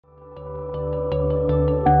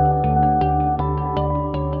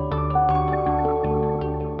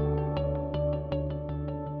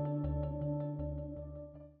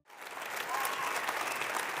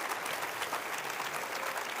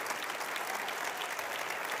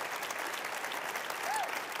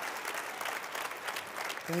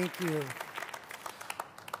Thank you.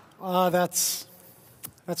 That's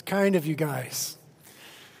kind of you guys.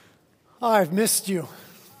 I've missed you.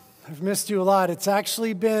 I've missed you a lot. It's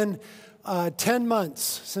actually been 10 months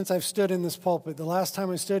since I've stood in this pulpit. The last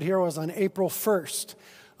time I stood here was on April 1st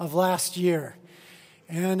of last year.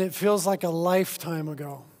 And it feels like a lifetime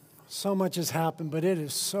ago. So much has happened, but it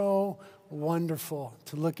is so wonderful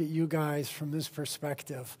to look at you guys from this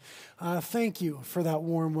perspective. Thank you for that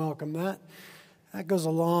warm welcome. That goes a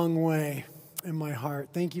long way in my heart.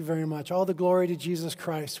 Thank you very much. All the glory to Jesus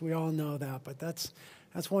Christ. We all know that, but that's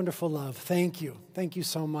wonderful love. Thank you. Thank you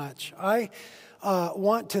so much. I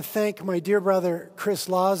want to thank my dear brother, Chris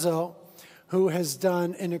Lazo, who has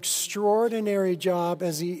done an extraordinary job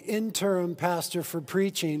as the interim pastor for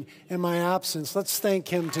preaching in my absence. Let's thank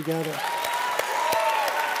him together.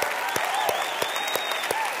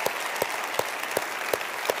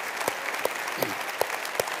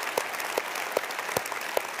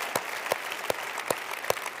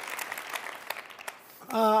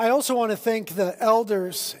 I also want to thank the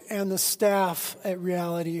elders and the staff at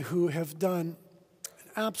Reality who have done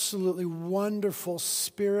absolutely wonderful,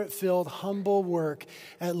 spirit-filled, humble work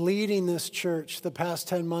at leading this church the past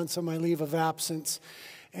 10 months of my leave of absence.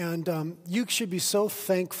 And you should be so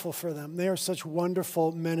thankful for them. They are such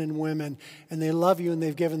wonderful men and women, and they love you and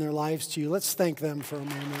they've given their lives to you. Let's thank them for a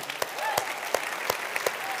moment.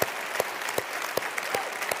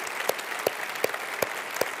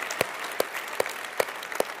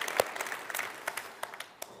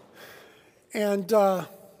 And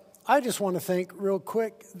I just want to thank real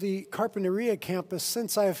quick the Carpinteria campus.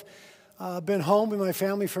 Since I've been home with my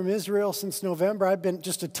family from Israel since November, I've been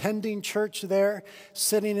just attending church there,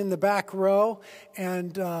 sitting in the back row,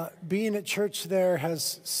 and being at church there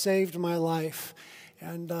has saved my life.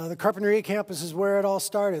 And the Carpinteria campus is where it all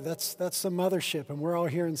started. That's the mothership, and we're all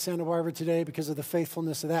here in Santa Barbara today because of the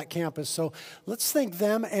faithfulness of that campus. So let's thank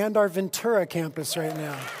them and our Ventura campus right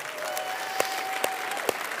now.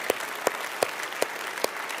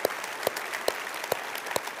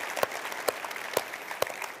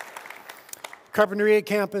 Carpinteria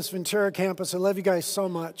campus, Ventura campus, I love you guys so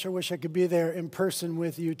much. I wish I could be there in person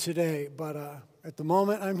with you today, but at the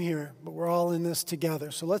moment I'm here, but we're all in this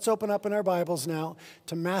together. So let's open up in our Bibles now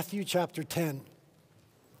to Matthew chapter 10.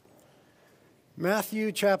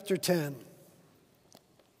 Matthew chapter 10.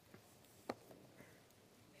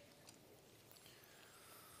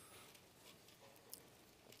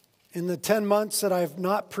 In the 10 months that I've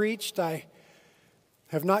not preached, I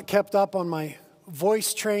have not kept up on my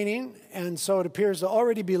voice training, and so it appears to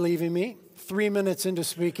already be leaving me 3 minutes into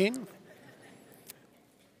speaking.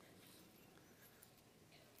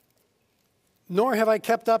 Nor have I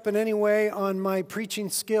kept up in any way on my preaching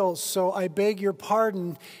skills, so I beg your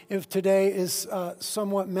pardon if today is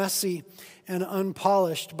somewhat messy and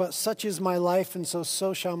unpolished, but such is my life, and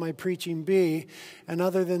so shall my preaching be. And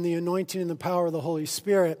other than the anointing and the power of the Holy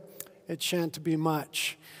Spirit, it shan't be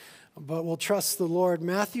much. But we'll trust the Lord.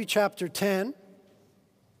 Matthew chapter 10.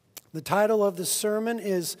 The title of the sermon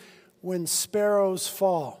is When Sparrows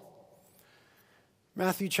Fall.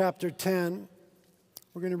 Matthew chapter 10,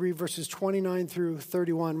 we're going to read verses 28 through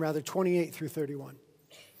 31.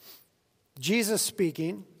 Jesus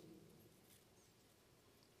speaking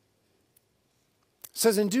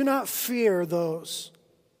says, "And do not fear those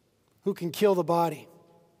who can kill the body,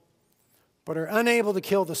 but are unable to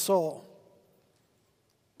kill the soul,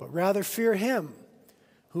 but rather fear him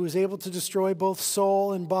who is able to destroy both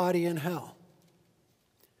soul and body in hell.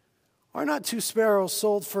 Are not 2 sparrows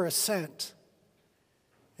sold for a cent?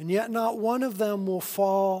 And yet not one of them will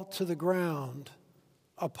fall to the ground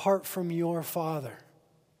apart from your Father.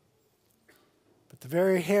 But the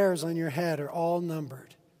very hairs on your head are all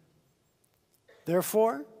numbered.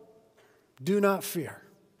 Therefore, do not fear.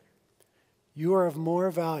 You are of more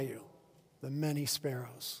value than many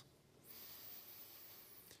sparrows."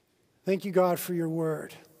 Thank you, God, for your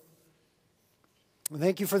word. And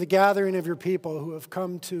thank you for the gathering of your people who have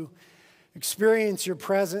come to experience your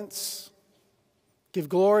presence, give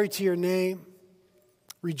glory to your name,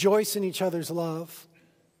 rejoice in each other's love,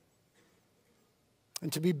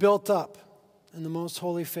 and to be built up in the most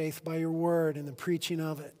holy faith by your word and the preaching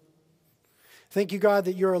of it. Thank you, God,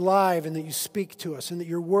 that you're alive and that you speak to us, and that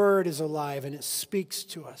your word is alive and it speaks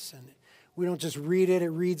to us. And we don't just read it, it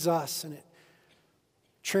reads us, and it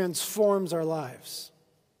transforms our lives.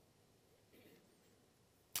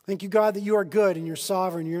 Thank you, God, that you are good and you're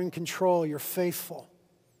sovereign, you're in control, you're faithful,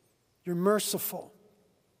 you're merciful.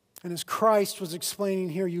 And as Christ was explaining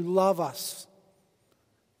here, you love us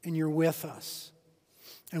and you're with us.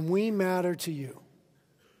 And we matter to you.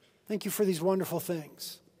 Thank you for these wonderful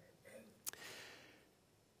things.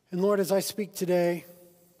 And Lord, as I speak today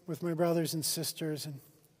with my brothers and sisters and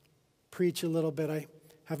preach a little bit, I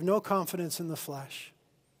have no confidence in the flesh.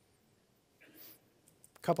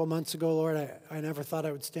 A couple months ago, Lord, I never thought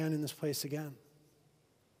I would stand in this place again.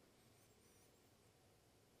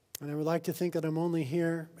 And I would like to think that I'm only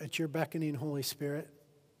here at your beckoning, Holy Spirit.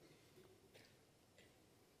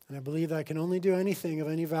 And I believe that I can only do anything of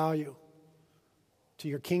any value to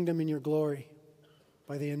your kingdom and your glory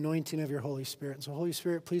by the anointing of your Holy Spirit. And so, Holy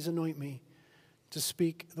Spirit, please anoint me to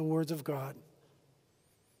speak the words of God.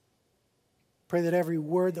 Pray that every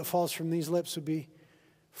word that falls from these lips would be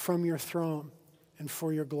from your throne and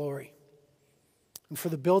for your glory and for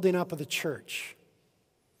the building up of the church,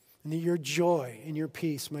 and that your joy and your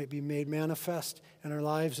peace might be made manifest in our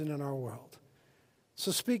lives and in our world.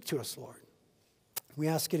 So speak to us, Lord. We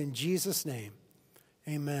ask it in Jesus' name.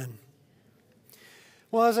 Amen.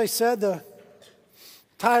 Well, as I said, the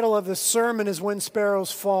title of this sermon is When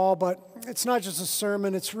Sparrows Fall, but it's not just a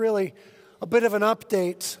sermon, it's really a bit of an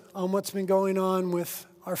update on what's been going on with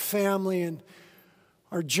our family and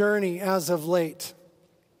our journey as of late.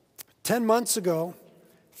 10 months ago,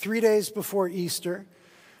 3 days before Easter,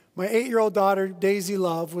 my 8-year-old daughter, Daisy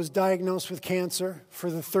Love, was diagnosed with cancer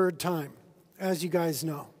for the 3rd time, as you guys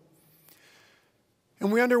know.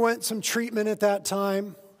 And we underwent some treatment at that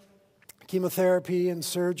time, chemotherapy and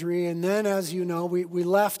surgery. And then, as you know, we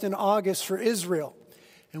left in August for Israel.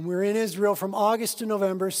 And we were in Israel from August to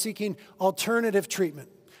November seeking alternative treatment.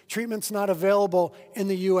 Treatment's not available in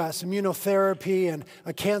the U.S., immunotherapy and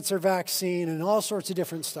a cancer vaccine and all sorts of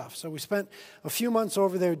different stuff. So we spent a few months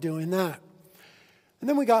over there doing that. And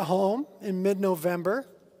then we got home in mid-November.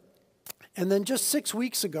 And then just 6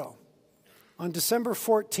 weeks ago, on December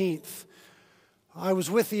 14th, I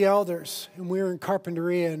was with the elders, and we were in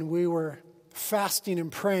Carpinteria, and we were fasting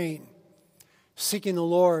and praying, seeking the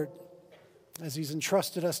Lord as He's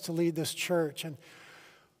entrusted us to lead this church. And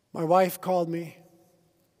my wife called me,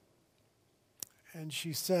 and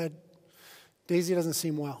she said, Daisy doesn't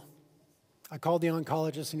seem well. I called the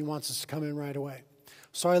oncologist, and he wants us to come in right away.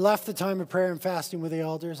 So I left the time of prayer and fasting with the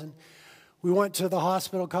elders, and we went to the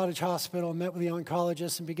hospital, Cottage Hospital, and met with the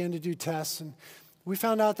oncologist and began to do tests. And we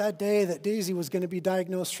found out that day that Daisy was going to be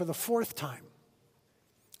diagnosed for the 4th time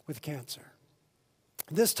with cancer.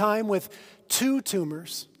 This time with 2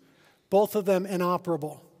 tumors, both of them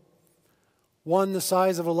inoperable. One the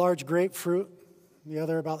size of a large grapefruit, the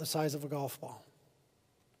other about the size of a golf ball.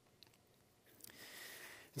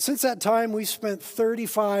 And since that time, we've spent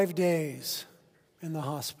 35 days in the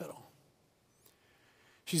hospital.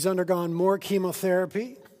 She's undergone more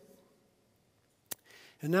chemotherapy.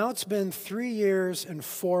 And now it's been 3 years and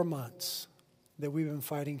 4 months that we've been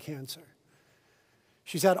fighting cancer.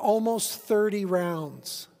 She's had almost 30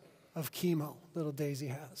 rounds of chemo, little Daisy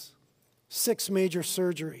has. 6 major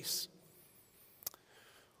surgeries.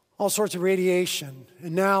 All sorts of radiation.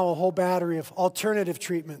 And now a whole battery of alternative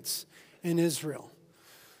treatments in Israel.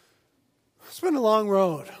 It's been a long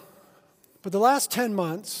road. But the last 10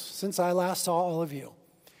 months, since I last saw all of you,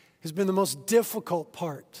 has been the most difficult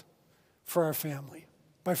part for our family.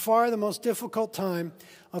 By far the most difficult time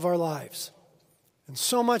of our lives. And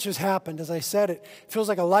so much has happened. As I said, it feels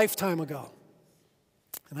like a lifetime ago.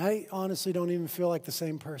 And I honestly don't even feel like the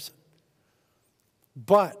same person.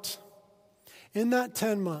 But in that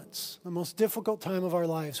 10 months, the most difficult time of our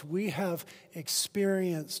lives, we have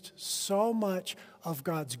experienced so much of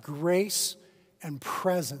God's grace and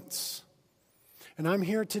presence. And I'm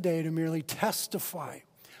here today to merely testify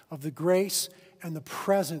of the grace and the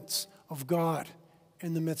presence of God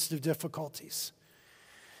in the midst of difficulties.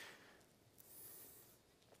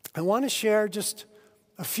 I want to share just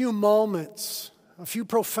a few moments, a few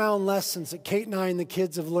profound lessons that Kate and I and the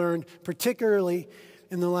kids have learned, particularly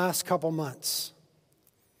in the last couple months.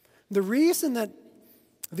 The reason that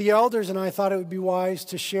the elders and I thought it would be wise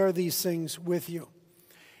to share these things with you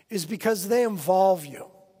is because they involve you.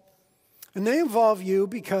 And they involve you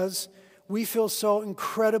because we feel so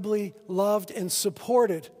incredibly loved and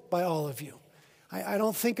supported by all of you. I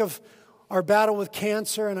don't think of our battle with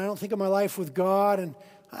cancer, and I don't think of my life with God, and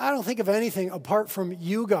I don't think of anything apart from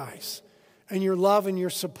you guys and your love and your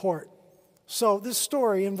support. So this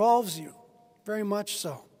story involves you, very much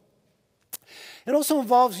so. It also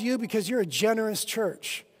involves you because you're a generous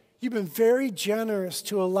church. You've been very generous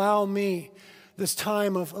to allow me this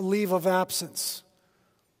time of a leave of absence,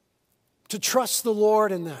 to trust the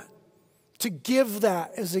Lord in that, to give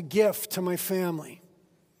that as a gift to my family,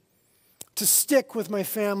 to stick with my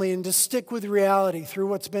family and to stick with reality through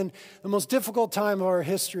what's been the most difficult time of our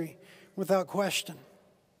history, without question.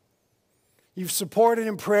 You've supported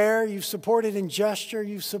in prayer, you've supported in gesture,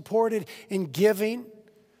 you've supported in giving.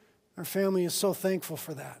 Our family is so thankful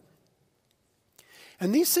for that.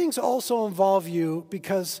 And these things also involve you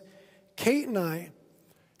because Kate and I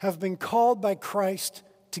have been called by Christ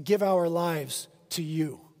to give our lives to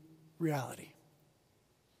you, reality.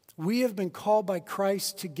 We have been called by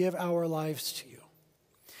Christ to give our lives to you.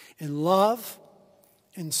 In love,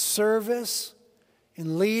 in service,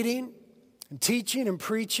 in leading, in teaching and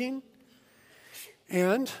preaching,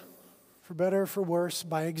 and, for better or for worse,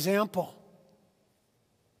 by example.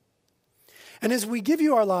 And as we give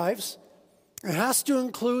you our lives, it has to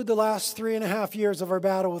include the last 3.5 years of our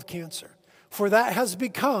battle with cancer. For that has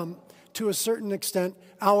become, to a certain extent,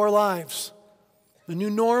 our lives. The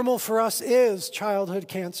new normal for us is childhood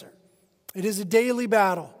cancer. It is a daily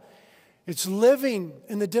battle. It's living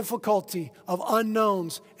in the difficulty of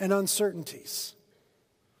unknowns and uncertainties.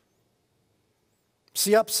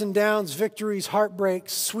 See ups and downs, victories,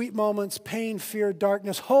 heartbreaks, sweet moments, pain, fear,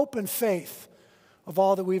 darkness, hope, and faith of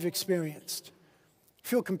all that we've experienced. I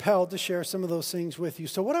feel compelled to share some of those things with you.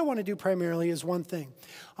 So what I want to do primarily is one thing.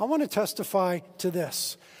 I want to testify to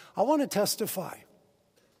this. I want to testify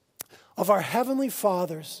of our Heavenly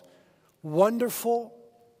Father's wonderful,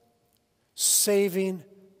 saving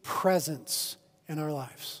presence in our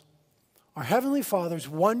lives. Our Heavenly Father's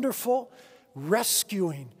wonderful,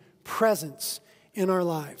 rescuing presence in our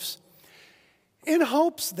lives. In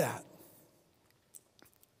hopes that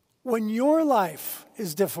when your life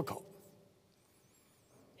is difficult,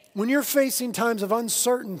 when you're facing times of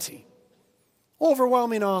uncertainty,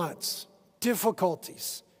 overwhelming odds,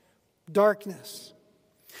 difficulties, darkness,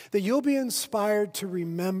 that you'll be inspired to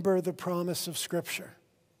remember the promise of Scripture,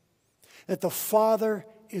 that the Father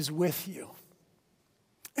is with you.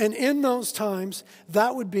 And in those times,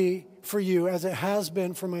 that would be for you, as it has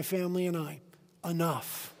been for my family and I,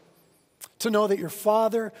 enough. To know that your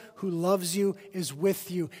Father who loves you is with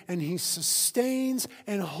you, and He sustains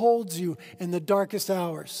and holds you in the darkest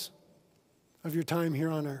hours of your time here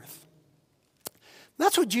on earth.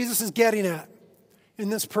 That's what Jesus is getting at in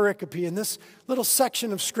this pericope, in this little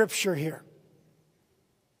section of Scripture here.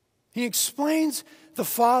 He explains the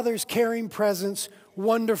Father's caring presence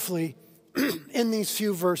wonderfully in these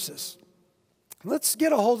few verses. Let's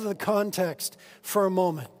get a hold of the context for a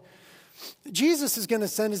moment. Jesus is going to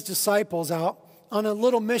send His disciples out on a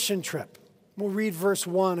little mission trip. We'll read verse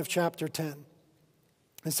 1 of chapter 10.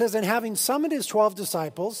 It says, "And having summoned His 12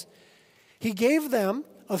 disciples, He gave them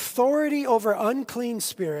authority over unclean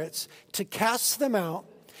spirits to cast them out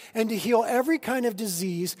and to heal every kind of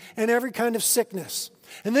disease and every kind of sickness."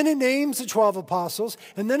 And then it names the 12 apostles.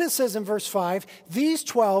 And then it says in verse 5, these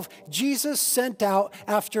 12 Jesus sent out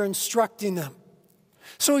after instructing them.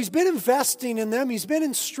 So He's been investing in them. He's been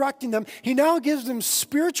instructing them. He now gives them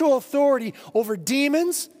spiritual authority over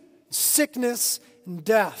demons, sickness, and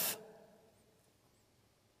death.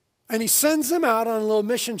 And He sends them out on a little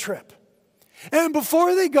mission trip. And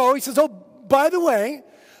before they go, He says, oh, by the way,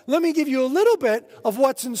 let me give you a little bit of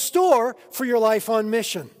what's in store for your life on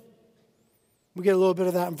mission. We get a little bit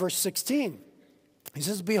of that in verse 16. He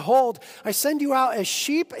says, "Behold, I send you out as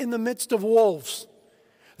sheep in the midst of wolves.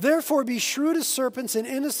 Therefore be shrewd as serpents and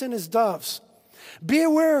innocent as doves. Be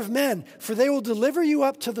aware of men, for they will deliver you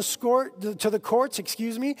up to the courts,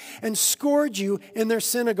 and scourge you in their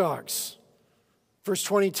synagogues." Verse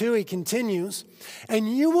 22, he continues,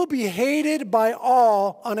 "And you will be hated by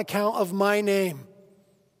all on account of my name."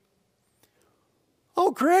 Oh,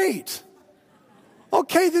 great.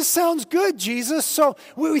 Okay, this sounds good, Jesus. So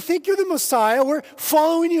we think you're the Messiah. We're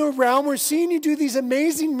following you around. We're seeing you do these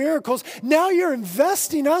amazing miracles. Now you're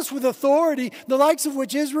investing us with authority, the likes of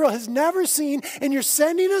which Israel has never seen, and you're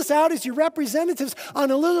sending us out as your representatives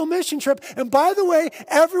on a little mission trip. And by the way,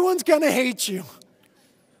 everyone's going to hate you.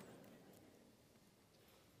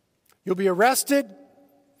 You'll be arrested.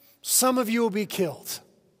 Some of you will be killed.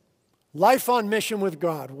 Life on mission with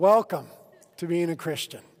God. Welcome to being a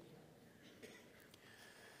Christian.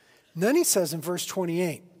 And then he says in verse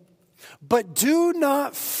 28, "But do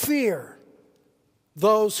not fear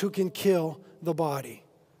those who can kill the body."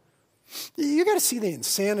 You got to see the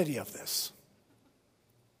insanity of this.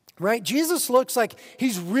 Right? Jesus looks like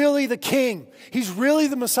He's really the king. He's really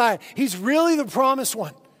the Messiah. He's really the promised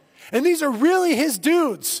one. And these are really His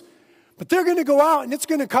dudes. But they're going to go out and it's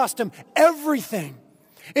going to cost them everything.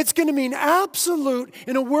 It's going to mean absolute,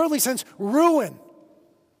 in a worldly sense, ruin.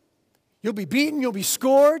 You'll be beaten, you'll be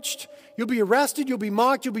scourged, you'll be arrested, you'll be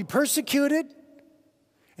mocked, you'll be persecuted.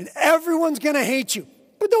 And everyone's going to hate you.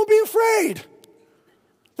 But don't be afraid.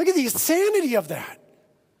 Look at the insanity of that.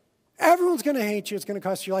 Everyone's going to hate you. It's going to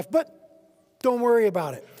cost you your life. But don't worry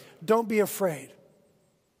about it. Don't be afraid.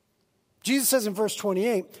 Jesus says in verse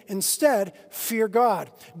 28, instead, fear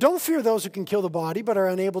God. Don't fear those who can kill the body but are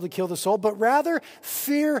unable to kill the soul, but rather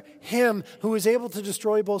fear him who is able to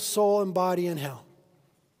destroy both soul and body in hell.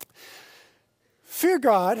 Fear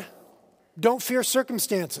God, don't fear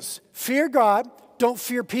circumstances. Fear God, don't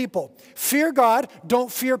fear people. Fear God,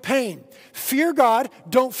 don't fear pain. Fear God,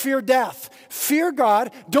 don't fear death. Fear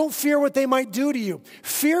God, don't fear what they might do to you.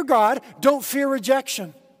 Fear God, don't fear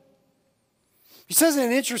rejection. He says in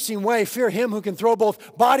an interesting way, fear him who can throw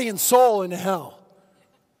both body and soul into hell.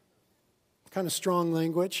 Kind of strong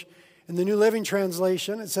language. In the New Living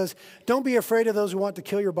Translation, it says, don't be afraid of those who want to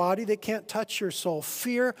kill your body. They can't touch your soul.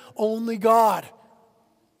 Fear only God.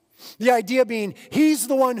 The idea being, he's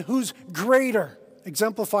the one who's greater,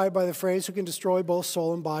 exemplified by the phrase, who can destroy both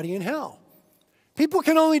soul and body in hell. People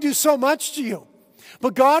can only do so much to you,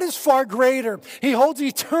 but God is far greater. He holds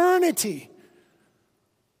eternity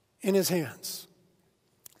in his hands.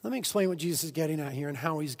 Let me explain what Jesus is getting at here and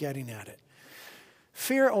how he's getting at it.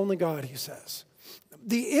 Fear only God, he says.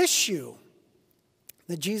 The issue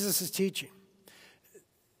that Jesus is teaching,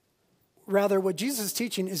 rather what Jesus is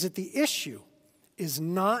teaching is that the issue is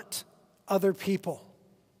not other people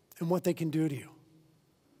and what they can do to you.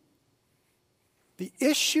 The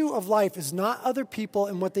issue of life is not other people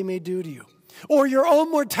and what they may do to you. Or your own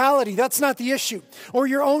mortality, that's not the issue. Or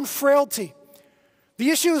your own frailty. The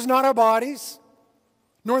issue is not our bodies,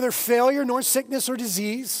 nor their failure, nor sickness or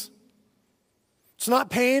disease. It's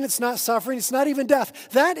not pain, it's not suffering, it's not even death.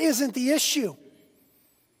 That isn't the issue.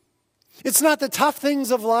 It's not the tough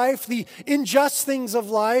things of life, the unjust things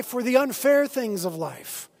of life, or the unfair things of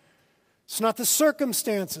life. It's not the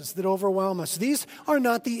circumstances that overwhelm us. These are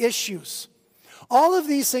not the issues. All of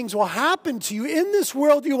these things will happen to you. In this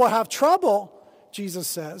world you will have trouble, Jesus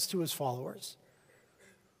says to his followers.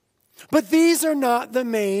 But these are not the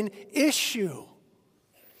main issue.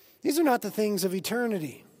 These are not the things of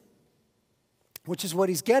eternity, which is what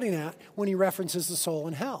he's getting at when he references the soul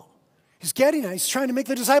in hell. He's trying to make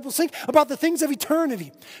the disciples think about the things of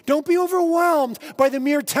eternity. Don't be overwhelmed by the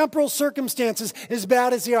mere temporal circumstances, as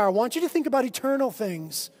bad as they are. I want you to think about eternal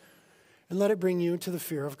things and let it bring you to the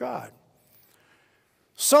fear of God.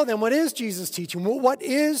 So then, what is Jesus teaching? Well, what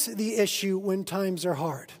is the issue when times are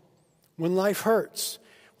hard? When life hurts?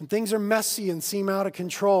 When things are messy and seem out of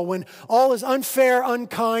control, when all is unfair,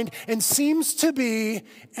 unkind, and seems to be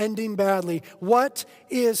ending badly. What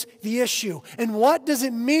is the issue? And what does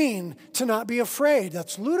it mean to not be afraid?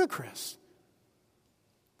 That's ludicrous.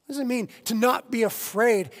 What does it mean to not be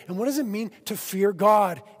afraid? And what does it mean to fear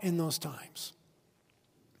God in those times?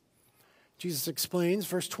 Jesus explains,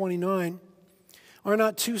 verse 29, are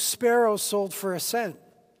not 2 sparrows sold for a cent?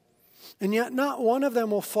 And yet not one of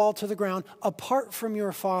them will fall to the ground apart from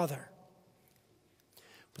your Father.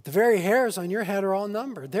 But the very hairs on your head are all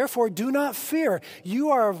numbered. Therefore, do not fear.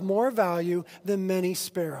 You are of more value than many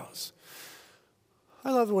sparrows.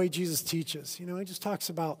 I love the way Jesus teaches. He just talks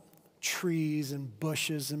about trees and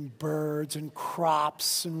bushes and birds and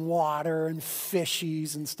crops and water and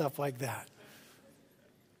fishies and stuff like that.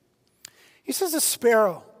 He says a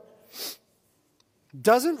sparrow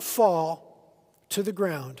doesn't fall to the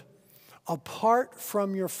ground apart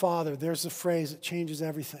from your Father. There's a phrase that changes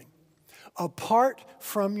everything. Apart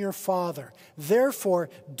from your Father. Therefore,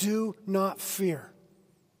 do not fear.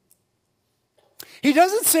 He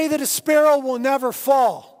doesn't say that a sparrow will never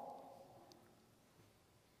fall.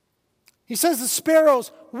 He says the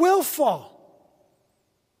sparrows will fall.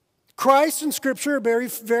 Christ and Scripture are very,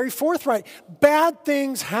 very forthright. Bad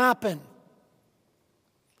things happen.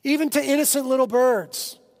 Even to innocent little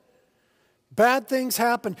birds. Bad things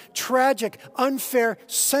happen. Tragic, unfair,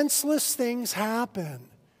 senseless things happen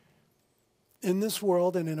in this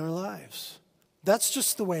world and in our lives. That's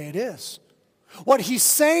just the way it is. What he's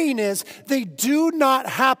saying is they do not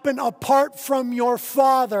happen apart from your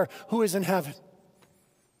Father who is in heaven.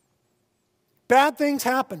 Bad things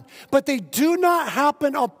happen, but they do not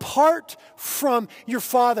happen apart from your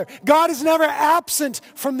Father. God is never absent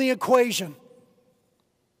from the equation.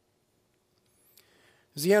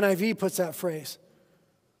 As the NIV puts that phrase,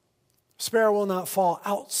 sparrow will not fall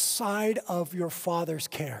outside of your Father's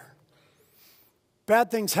care.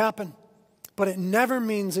 Bad things happen, but it never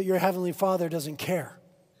means that your Heavenly Father doesn't care.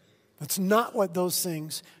 That's not what those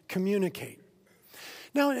things communicate.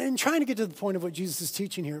 Now, in trying to get to the point of what Jesus is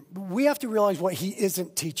teaching here, we have to realize what he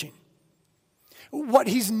isn't teaching, what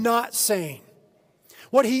he's not saying.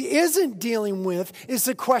 What he isn't dealing with is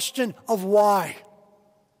the question of why.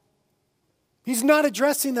 He's not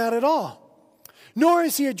addressing that at all. Nor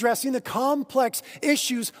is he addressing the complex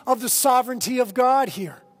issues of the sovereignty of God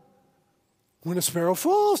here. When a sparrow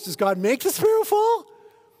falls, does God make the sparrow fall?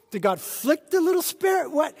 Did God flick the little sparrow?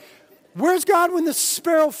 What? Where's God when the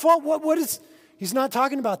sparrow falls? What is? He's not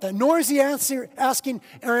talking about that. Nor is he asking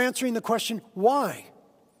or answering the question, why?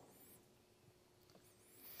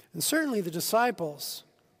 And certainly the disciples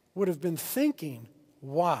would have been thinking,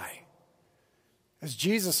 why? As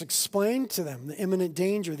Jesus explained to them the imminent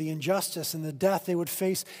danger, the injustice, and the death they would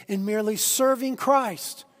face in merely serving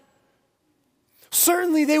Christ.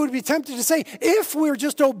 Certainly they would be tempted to say, if we're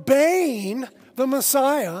just obeying the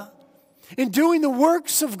Messiah and doing the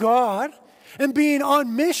works of God and being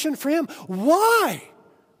on mission for Him, why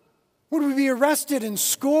would we be arrested and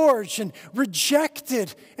scourged and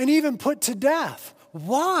rejected and even put to death?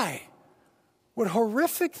 Why? What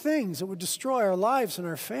horrific things that would destroy our lives and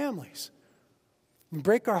our families and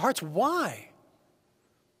break our hearts. Why?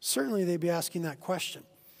 Certainly they'd be asking that question.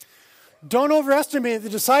 Don't overestimate the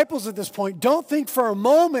disciples at this point. Don't think for a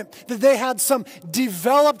moment that they had some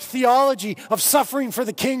developed theology of suffering for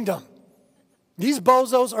the kingdom. These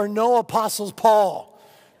bozos are no Apostles Paul.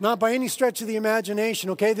 Not by any stretch of the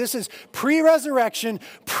imagination, okay? This is pre-resurrection,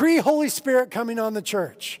 pre-Holy Spirit coming on the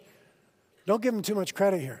church. Don't give them too much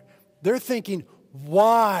credit here. They're thinking,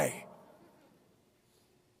 why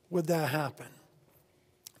would that happen?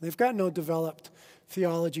 They've got no developed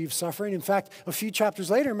theology of suffering. In fact, a few chapters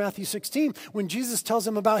later, Matthew 16, when Jesus tells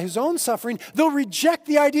them about his own suffering, they'll reject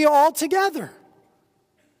the idea altogether.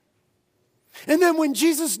 And then when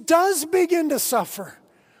Jesus does begin to suffer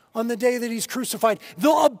on the day that he's crucified,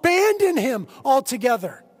 they'll abandon him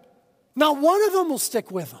altogether. Not one of them will stick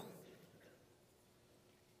with him.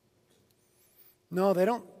 No, they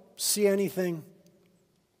don't see anything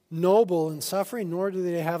noble in suffering, nor do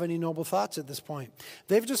they have any noble thoughts at this point.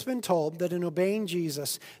 They've just been told that in obeying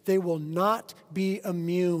Jesus, they will not be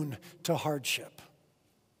immune to hardship.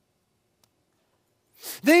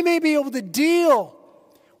 They may be able to deal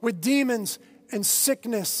with demons and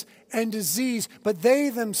sickness and disease, but they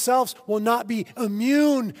themselves will not be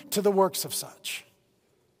immune to the works of such.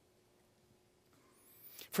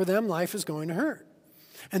 For them, life is going to hurt.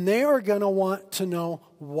 And they are going to want to know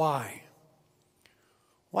why.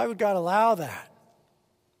 Why would God allow that?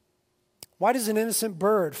 Why does an innocent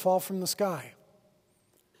bird fall from the sky?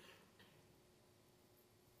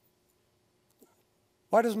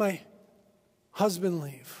 Why does my husband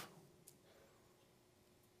leave?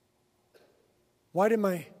 Why did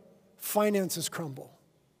my finances crumble?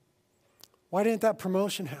 Why didn't that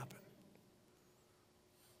promotion happen?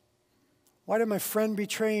 Why did my friend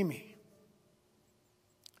betray me?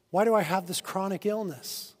 Why do I have this chronic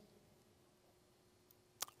illness?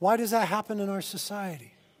 Why does that happen in our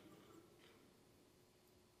society?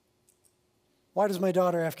 Why does my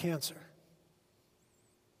daughter have cancer?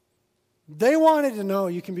 They wanted to know,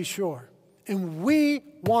 you can be sure. And we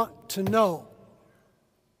want to know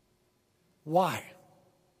why.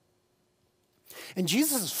 And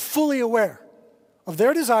Jesus is fully aware of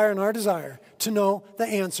their desire and our desire to know the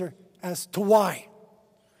answer as to why.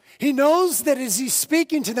 He knows that as he's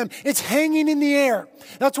speaking to them, it's hanging in the air.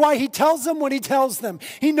 That's why he tells them what he tells them.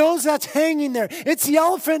 He knows that's hanging there. It's the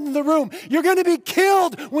elephant in the room. You're going to be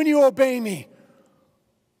killed when you obey me.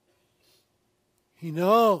 He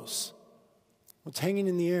knows what's hanging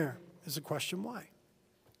in the air is the question why.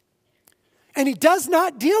 And he does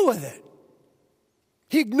not deal with it.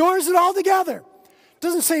 He ignores it altogether.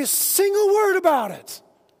 Doesn't say a single word about it.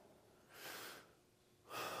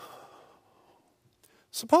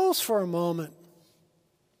 Suppose for a moment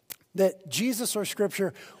that Jesus or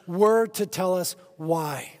Scripture were to tell us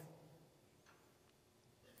why.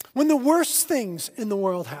 When the worst things in the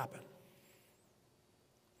world happen,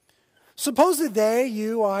 suppose that they,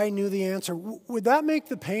 you, I knew the answer. Would that make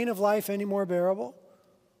the pain of life any more bearable?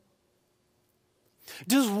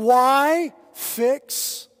 Does why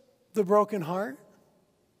fix the broken heart?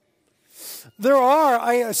 There are,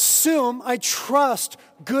 I assume, I trust,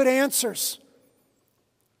 good answers.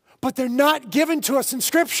 But they're not given to us in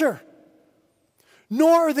Scripture.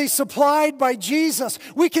 Nor are they supplied by Jesus.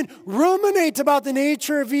 We can ruminate about the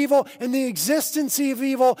nature of evil and the existence of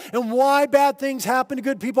evil and why bad things happen to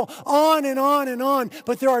good people, on and on and on.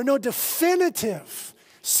 But there are no definitive,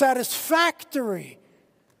 satisfactory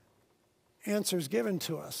answers given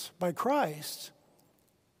to us by Christ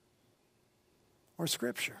or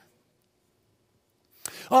Scripture.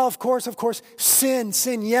 Oh, of course, sin,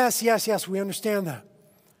 yes, we understand that.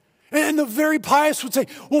 And the very pious would say,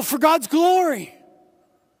 well, for God's glory.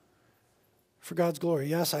 For God's glory,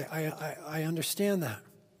 yes, I understand that.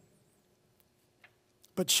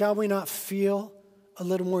 But shall we not feel a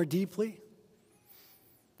little more deeply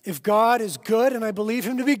If God is good and I believe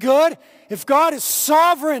him to be good, if God is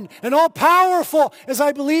sovereign and all-powerful as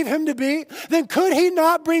I believe him to be, then could he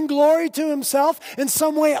not bring glory to himself in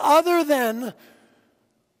some way other than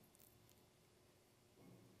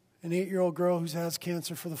an 8-year-old girl who has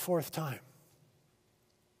cancer for the 4th time?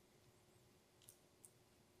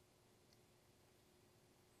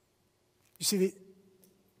 You see,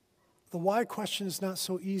 the why question is not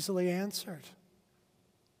so easily answered.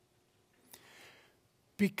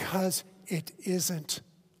 Because it isn't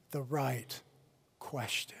the right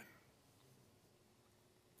question.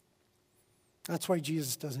 That's why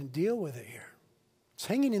Jesus doesn't deal with it here. It's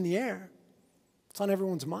hanging in the air. It's on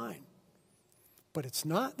everyone's mind. But it's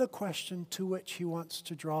not the question to which he wants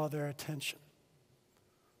to draw their attention.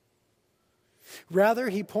 Rather,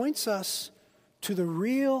 he points us to the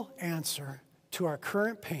real answer to our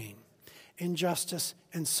current pain, injustice,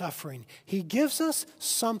 and suffering. He gives us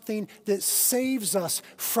something that saves us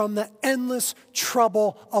from the endless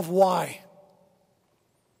trouble of why.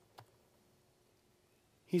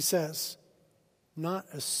 He says, not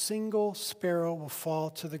a single sparrow will fall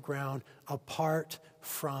to the ground apart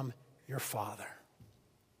from your Father.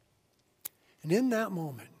 And in that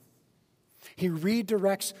moment, he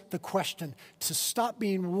redirects the question to stop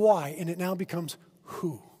being why, and it now becomes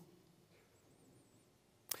who.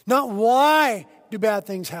 Not why do bad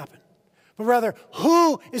things happen, but rather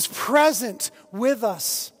who is present with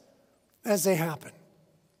us as they happen.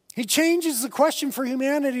 He changes the question for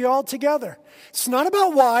humanity altogether. It's not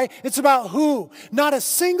about why, it's about who. Not a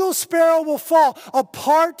single sparrow will fall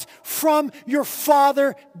apart from your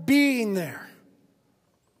Father being there.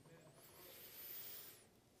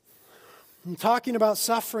 I'm talking about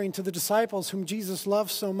suffering to the disciples whom Jesus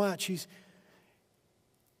loves so much. He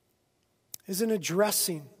isn't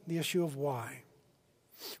addressing the issue of why.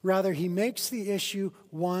 Rather, he makes the issue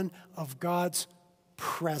one of God's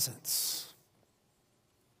presence.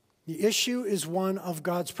 The issue is one of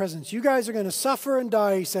God's presence. You guys are going to suffer and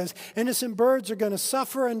die, he says. Innocent birds are going to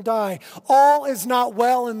suffer and die. All is not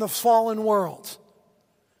well in the fallen world.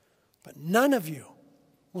 But none of you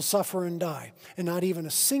will suffer and die. And not even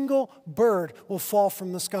a single bird will fall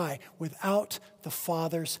from the sky without the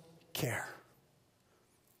Father's care.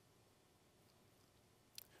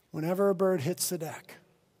 Whenever a bird hits the deck,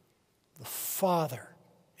 the Father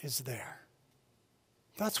is there.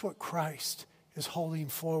 That's what Christ is holding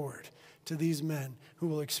forward to these men who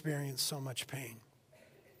will experience so much pain.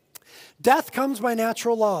 Death comes by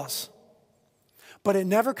natural laws, but it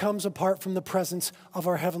never comes apart from the presence of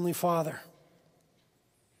our Heavenly Father.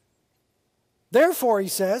 Therefore, he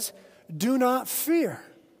says, do not fear.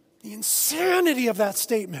 The insanity of that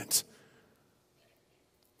statement.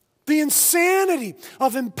 The insanity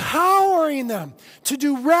of empowering them to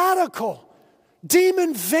do radical,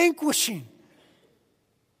 demon-vanquishing,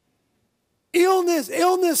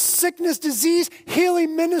 illness, sickness, disease,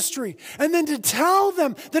 healing ministry. And then to tell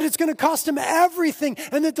them that it's going to cost them everything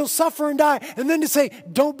and that they'll suffer and die. And then to say,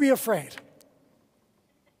 don't be afraid.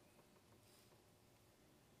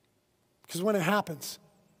 Because when it happens,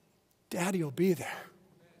 Daddy will be there.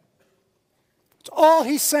 That's all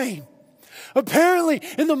he's saying. Apparently,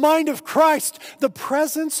 in the mind of Christ, the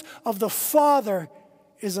presence of the Father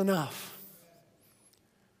is enough.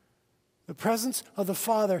 The presence of the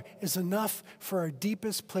Father is enough for our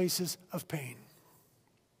deepest places of pain.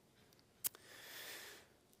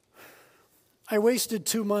 I wasted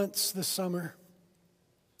 2 months this summer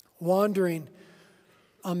wandering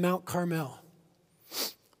on Mount Carmel.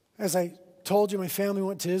 As I told you, my family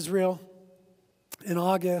went to Israel in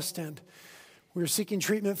August, and we were seeking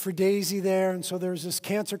treatment for Daisy there, and so there was this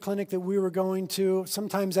cancer clinic that we were going to,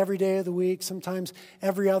 sometimes every day of the week, sometimes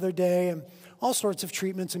every other day, and all sorts of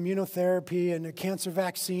treatments, immunotherapy, and a cancer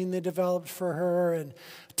vaccine they developed for her, and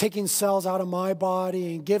taking cells out of my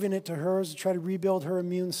body and giving it to hers to try to rebuild her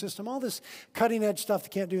immune system, all this cutting-edge stuff they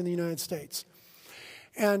can't do in the United States.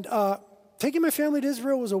 And taking my family to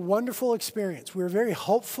Israel was a wonderful experience. We were very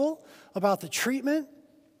hopeful about the treatment.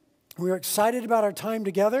 We were excited about our time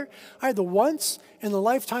together. I had the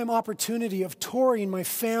once-in-a-lifetime opportunity of touring my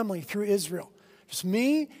family through Israel. Just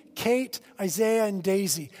me, Kate, Isaiah, and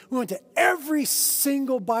Daisy. We went to every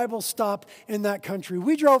single Bible stop in that country.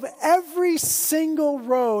 We drove every single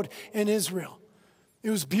road in Israel. It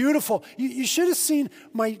was beautiful. You should have seen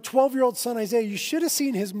my 12-year-old son, Isaiah. You should have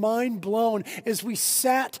seen his mind blown as we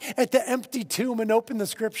sat at the empty tomb and opened the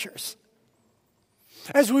scriptures.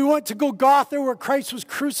 As we went to Golgotha where Christ was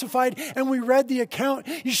crucified and we read the account,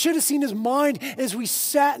 you should have seen his mind as we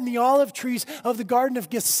sat in the olive trees of the Garden of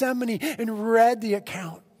Gethsemane and read the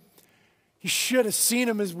account. You should have seen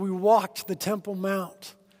him as we walked the Temple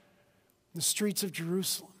Mount, the streets of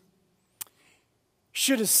Jerusalem.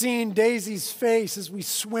 Should have seen Daisy's face as we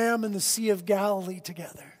swam in the Sea of Galilee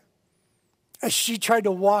together, as she tried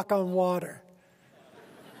to walk on water.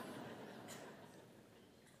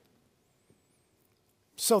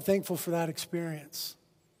 So thankful for that experience.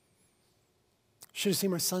 Should have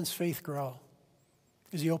seen my son's faith grow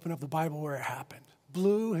as he opened up the Bible where it happened.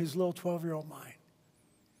 Blew his little 12-year-old mind.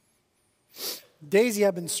 Daisy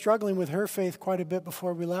had been struggling with her faith quite a bit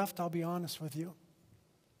before we left, I'll be honest with you,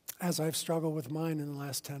 as I've struggled with mine in the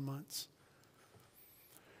last 10 months.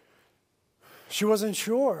 She wasn't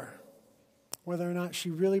sure whether or not she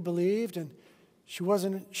really believed, and she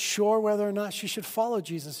wasn't sure whether or not she should follow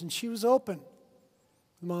Jesus, and she was open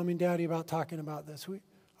with Mommy and Daddy about talking about this. We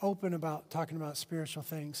open about talking about spiritual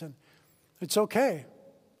things, and it's okay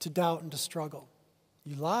to doubt and to struggle.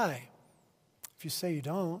 You lie if you say you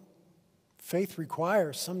don't. Faith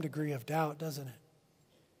requires some degree of doubt, doesn't it?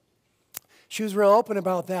 She was real open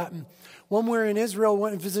about that. And when we were in Israel,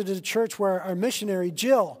 went and visited a church where our missionary,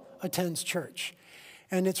 Jill, attends church.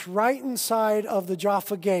 And it's right inside of the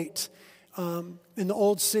Jaffa Gate in the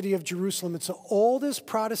old city of Jerusalem. It's the oldest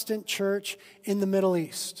Protestant church in the Middle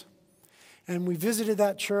East. And we visited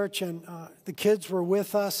that church, and the kids were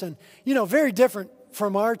with us. And, very different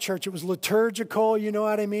from our church. It was liturgical, you know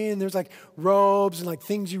what I mean? There's like robes and like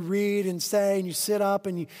things you read and say, and you sit up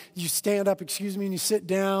and you stand up, and you sit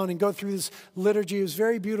down and go through this liturgy. It was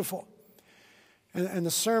very beautiful. And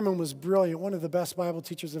the sermon was brilliant. One of the best Bible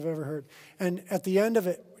teachers I've ever heard. And at the end of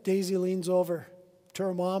it, Daisy leans over to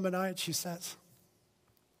her mom and I, and she says,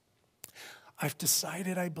 "I've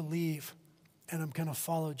decided I believe, and I'm going to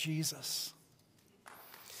follow Jesus."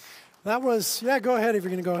 That was, go ahead if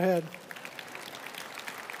you're going to go ahead.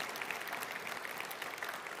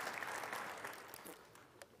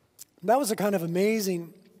 That was the kind of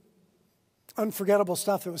amazing, unforgettable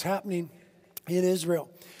stuff that was happening in Israel.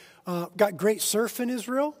 Got great surf in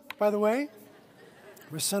Israel, by the way.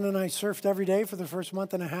 My son and I surfed every day for the first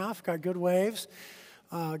month and a half. Got good waves.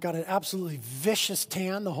 Got an absolutely vicious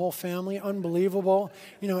tan, the whole family. Unbelievable.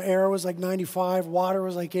 Air was like 95. Water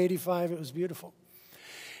was like 85. It was beautiful.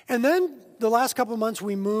 And then the last couple of months,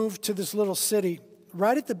 we moved to this little city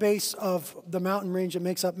right at the base of the mountain range that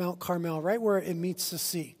makes up Mount Carmel, right where it meets the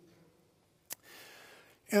sea.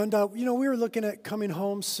 And, we were looking at coming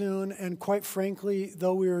home soon, and quite frankly,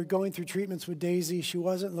 though we were going through treatments with Daisy, she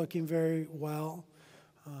wasn't looking very well.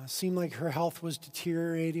 Seemed like her health was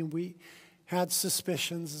deteriorating. We had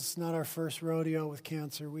suspicions. It's not our first rodeo with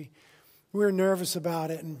cancer. We were nervous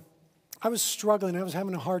about it, and I was struggling. I was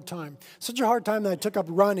having a hard time. Such a hard time that I took up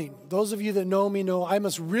running. Those of you that know me know I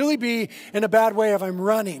must really be in a bad way if I'm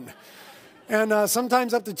running. And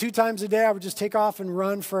sometimes up to 2 times a day, I would just take off and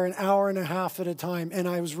run for an hour and a half at a time. And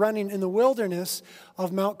I was running in the wilderness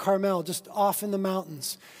of Mount Carmel, just off in the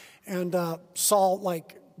mountains, and saw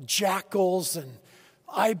like jackals and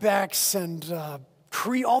ibex and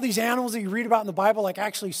all these animals that you read about in the Bible, like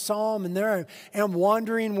actually saw them. And there I am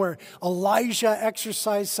wandering where Elijah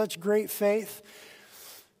exercised such great faith.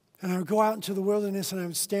 And I would go out into the wilderness, and I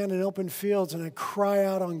would stand in open fields, and I'd cry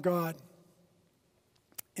out on God.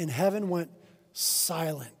 And heaven went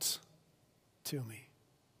silent to me.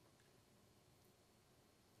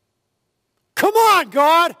 Come on,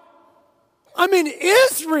 God. I'm in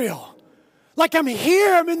Israel. Like I'm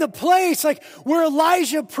here, I'm in the place like where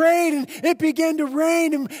Elijah prayed and it began to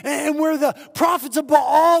rain, and where the prophets of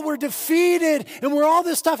Baal were defeated, and where all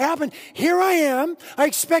this stuff happened. Here I am. I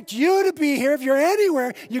expect you to be here. If you're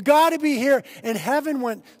anywhere, you got to be here. And heaven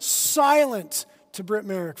went silent to Britt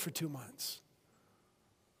Merrick for 2 months.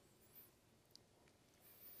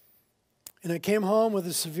 And I came home with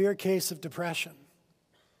a severe case of depression.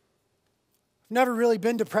 I've never really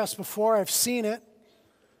been depressed before. I've seen it.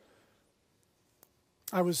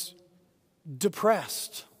 I was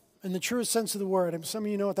depressed in the truest sense of the word. Some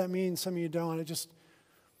of you know what that means, some of you don't.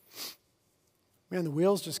 The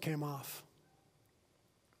wheels just came off.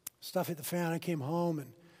 Stuff hit the fan. I came home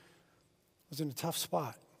and was in a tough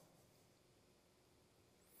spot.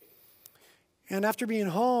 And after being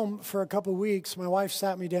home for a couple weeks, my wife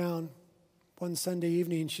sat me down one Sunday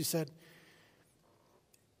evening, she said,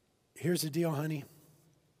 "Here's the deal, honey.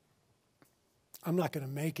 I'm not going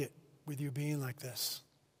to make it with you being like this."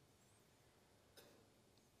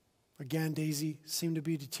 Again, Daisy seemed to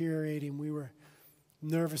be deteriorating. We were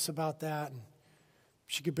nervous about that. And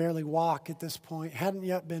she could barely walk at this point, hadn't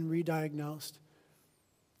yet been re-diagnosed.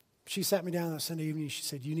 She sat me down that Sunday evening. She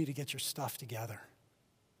said, "You need to get your stuff together."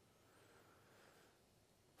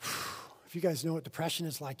 If you guys know what depression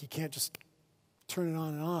is like, you can't just turn it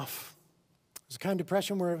on and off. It was the kind of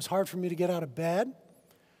depression where it was hard for me to get out of bed.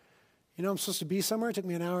 I'm supposed to be somewhere. It took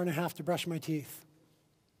me an hour and a half to brush my teeth.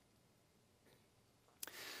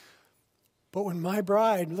 But when my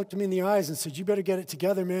bride looked me in the eyes and said, "You better get it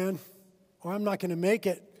together, man, or I'm not going to make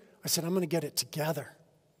it," I said, "I'm going to get it together."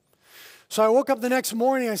 So I woke up the next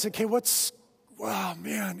morning. I said, "Okay, wow,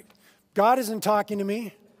 man, God isn't talking to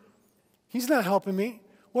me. He's not helping me.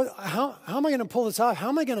 How am I going to pull this out? How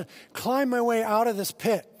am I going to climb my way out of this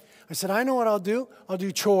pit?" I said, "I know what I'll do. I'll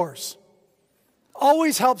do chores."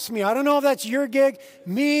 Always helps me. I don't know if that's your gig.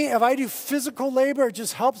 Me, if I do physical labor, it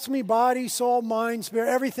just helps me, body, soul, mind, spirit,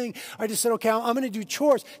 everything. I just said, okay, I'm going to do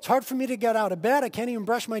chores. It's hard for me to get out of bed. I can't even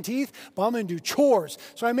brush my teeth, but I'm going to do chores.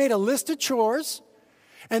 So I made a list of chores.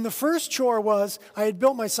 And the first chore was, I had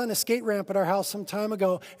built my son a skate ramp at our house some time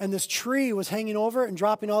ago, and this tree was hanging over it and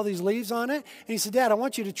dropping all these leaves on it. And he said, "Dad, I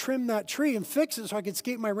want you to trim that tree and fix it so I could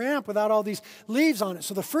skate my ramp without all these leaves on it."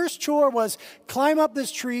 So the first chore was climb up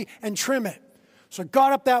this tree and trim it. So I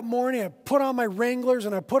got up that morning, I put on my Wranglers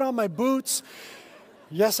and I put on my boots.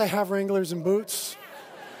 Yes, I have Wranglers and boots.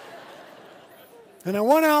 And I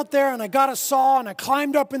went out there and I got a saw and I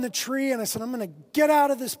climbed up in the tree and I said, "I'm going to get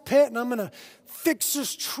out of this pit and I'm going to fix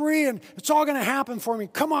this tree and it's all going to happen for me.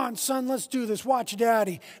 Come on, son, let's do this. Watch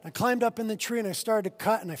Daddy." And I climbed up in the tree and I started to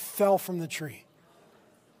cut and I fell from the tree.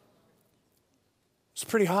 It's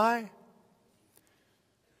pretty high.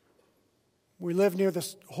 We lived near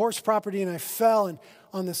this horse property and I fell and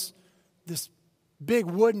on this big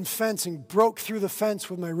wooden fence and broke through the fence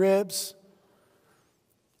with my ribs.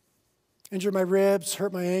 Injured my ribs,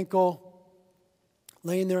 hurt my ankle,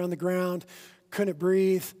 laying there on the ground, couldn't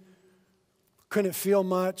breathe, couldn't feel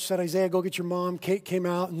much. Said, "Isaiah, go get your mom." Kate came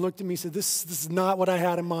out and looked at me and said, this is not what I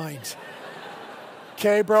had in mind.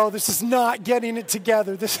 Okay, bro, this is not getting it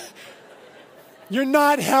together. You're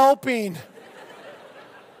not helping.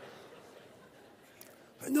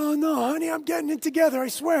 No, honey, I'm getting it together. I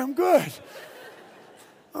swear, I'm good.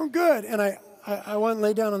 I'm good. And I went and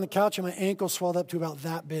lay down on the couch and my ankle swelled up to about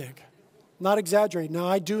that big. Not exaggerating. Now,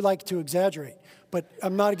 I do like to exaggerate, but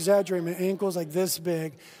I'm not exaggerating. My ankle's like this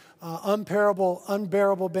big,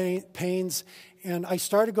 unbearable pains. And I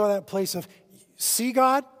started to go to that place of, "See,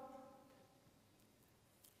 God?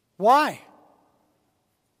 Why?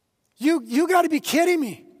 You got to be kidding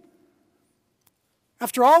me.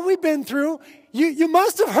 After all we've been through, you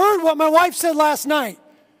must have heard what my wife said last night.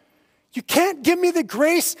 You can't give me the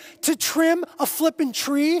grace to trim a flipping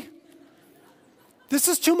tree? This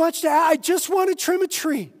is too much to ask. I just want to trim a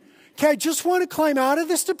tree. Okay, I just want to climb out of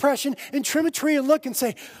this depression and trim a tree and look and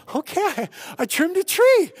say, okay, I trimmed a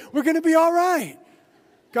tree. We're going to be all right."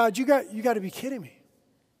 God, you got to be kidding me.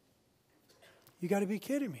 You got to be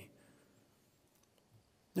kidding me.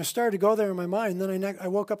 And I started to go there in my mind. And then I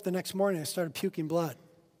woke up the next morning. I started puking blood.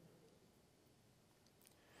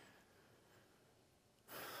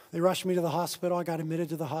 They rushed me to the hospital. I got admitted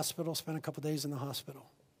to the hospital, spent a couple days in the hospital.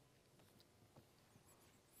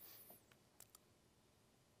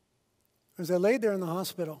 As I laid there in the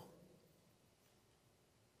hospital,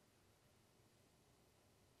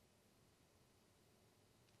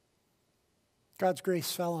 God's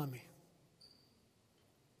grace fell on me.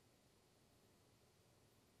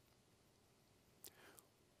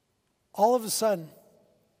 All of a sudden,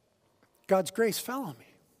 God's grace fell on me.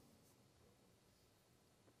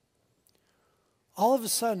 All of a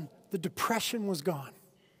sudden, the depression was gone.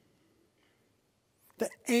 The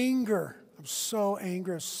anger, I'm so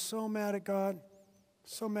angry, so mad at God,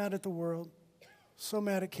 so mad at the world, so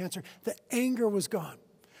mad at cancer. The anger was gone.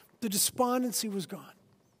 The despondency was gone.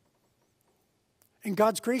 And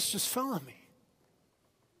God's grace just fell on me.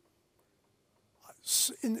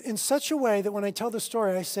 In such a way that when I tell the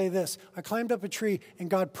story, I say this: I climbed up a tree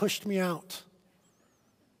and God pushed me out.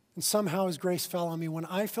 And somehow His grace fell on me. When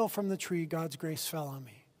I fell from the tree, God's grace fell on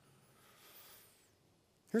me.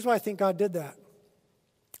 Here's why I think God did that.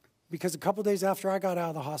 Because a couple days after I got out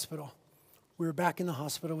of the hospital, we were back in the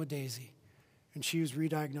hospital with Daisy, and she was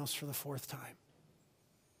re-diagnosed for the 4th time.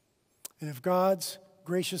 And if God's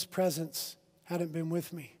gracious presence hadn't been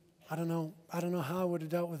with me, I don't know how I would have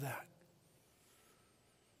dealt with that.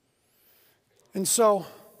 And so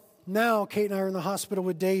now Kate and I are in the hospital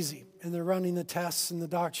with Daisy, and they're running the tests, and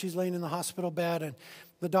she's laying in the hospital bed, and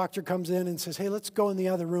the doctor comes in and says, "Hey, let's go in the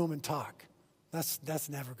other room and talk." That's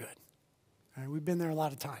never good. All right, we've been there a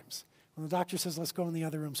lot of times. When the doctor says, "Let's go in the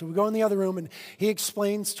other room." So we go in the other room, and he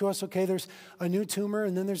explains to us, okay, there's a new tumor,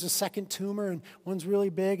 and then there's a second tumor, and one's really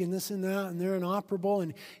big, and this and that, and they're inoperable.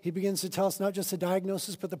 And he begins to tell us not just the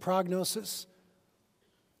diagnosis, but the prognosis.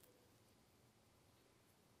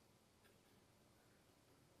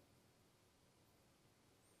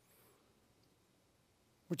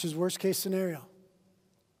 Which is worst case scenario.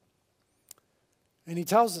 And he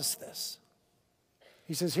tells us this.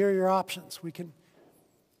 He says, here are your options. We can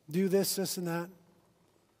do this, this, and that.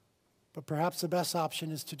 But perhaps the best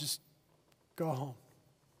option is to just go home.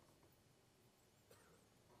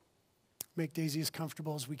 Make Daisy as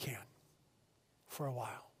comfortable as we can for a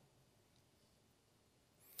while.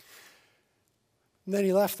 And then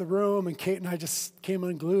he left the room, and Kate and I just came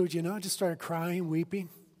unglued, just started crying, weeping.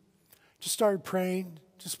 Just started praying,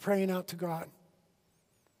 just praying out to God.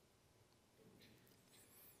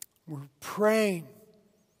 We're praying.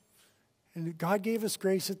 And God gave us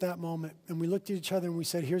grace at that moment. And we looked at each other and we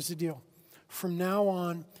said, here's the deal. From now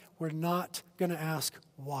on, we're not going to ask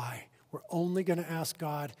why. We're only going to ask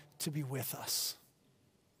God to be with us.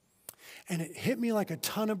 And it hit me like a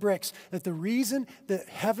ton of bricks that the reason that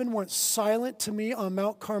heaven went silent to me on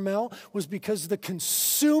Mount Carmel was because the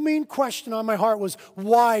consuming question on my heart was,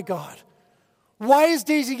 why, God? Why is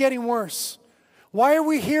Daisy getting worse? Why are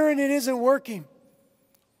we here and it isn't working?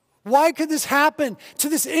 Why could this happen to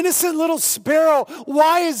this innocent little sparrow?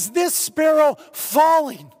 Why is this sparrow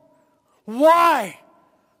falling? Why?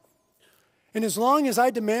 And as long as I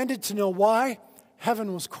demanded to know why,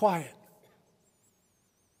 heaven was quiet.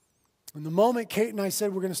 And the moment Kate and I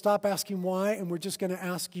said we're going to stop asking why and we're just going to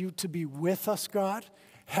ask you to be with us, God,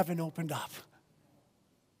 heaven opened up.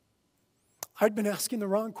 I'd been asking the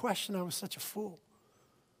wrong question. I was such a fool.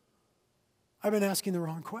 I've been asking the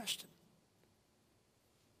wrong question.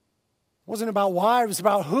 It wasn't about why, it was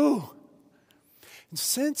about who. And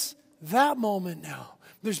since that moment now,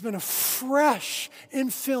 there's been a fresh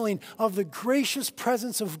infilling of the gracious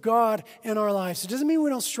presence of God in our lives. It doesn't mean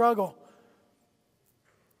we don't struggle.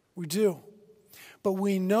 We do. But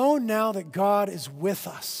we know now that God is with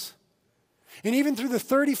us. And even through the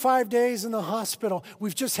 35 days in the hospital,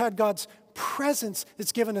 we've just had God's presence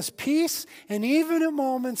that's given us peace and even at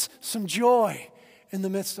moments some joy in the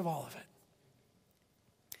midst of all of it.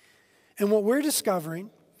 And what we're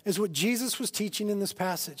discovering is what Jesus was teaching in this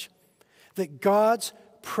passage, that God's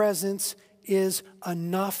presence is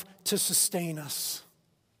enough to sustain us.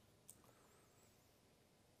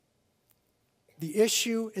 The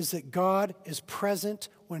issue is that God is present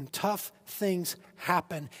when tough things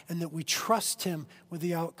happen and that we trust Him with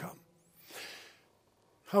the outcome.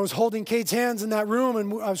 I was holding Kate's hands in that room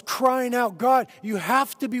and I was crying out, God, you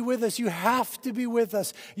have to be with us. You have to be with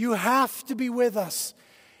us. You have to be with us.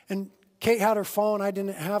 And Kate had her phone. I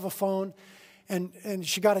didn't have a phone. And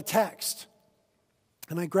she got a text.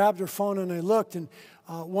 And I grabbed her phone and I looked, and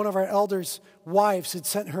one of our elders' wives had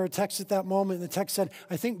sent her a text at that moment. And the text said,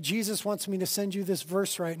 I think Jesus wants me to send you this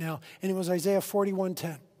verse right now. And it was Isaiah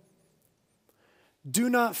 41:10. Do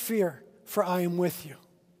not fear, for I am with you.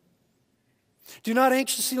 Do not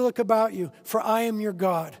anxiously look about you, for I am your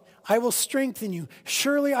God. I will strengthen you.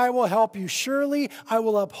 Surely I will help you. Surely I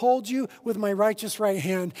will uphold you with my righteous right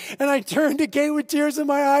hand. And I turned to Kate with tears in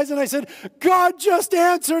my eyes and I said, God just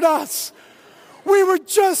answered us. We were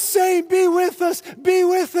just saying, be with us, be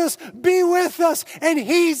with us, be with us. And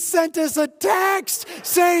He sent us a text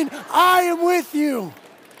saying, I am with you.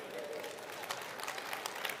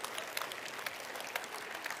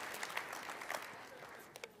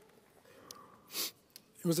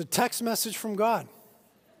 It was a text message from God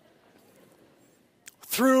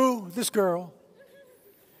through this girl,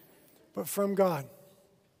 but from God.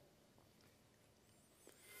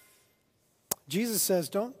 Jesus says,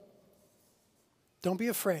 don't be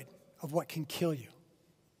afraid of what can kill you.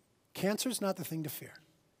 Cancer's not the thing to fear.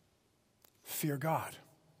 Fear God.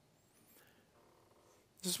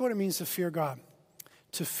 This is what it means to fear God.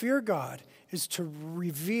 To fear God is to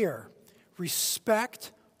revere,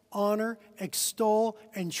 respect, honor, extol,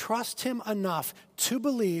 and trust Him enough to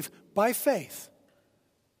believe by faith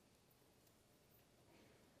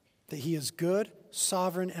that He is good,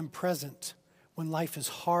 sovereign, and present when life is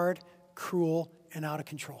hard, cruel, and out of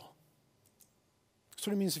control. That's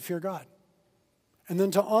what it means to fear God. And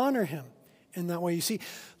then to honor Him in that way. You see,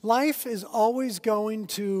 life is always going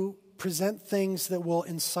to present things that will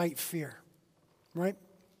incite fear, right?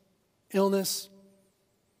 Illness,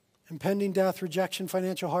 impending death, rejection,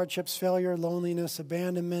 financial hardships, failure, loneliness,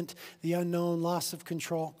 abandonment, the unknown, loss of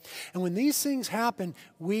control. And when these things happen,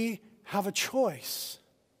 we have a choice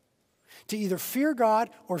to either fear God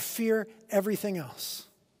or fear everything else.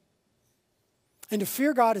 And to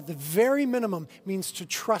fear God at the very minimum means to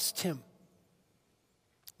trust Him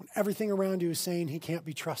when everything around you is saying He can't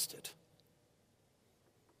be trusted.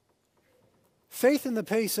 Faith in the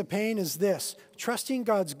face of pain is this: trusting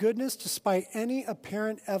God's goodness despite any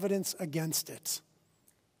apparent evidence against it.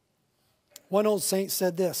 One old saint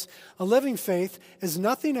said this: a living faith is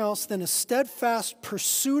nothing else than a steadfast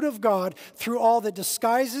pursuit of God through all that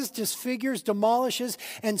disguises, disfigures, demolishes,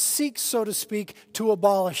 and seeks, so to speak, to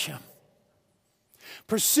abolish Him.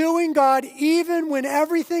 Pursuing God even when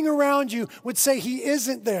everything around you would say He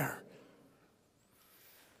isn't there.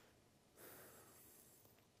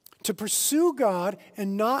 To pursue God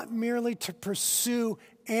and not merely to pursue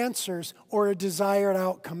answers or a desired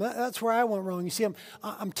outcome. That's where I went wrong. You see,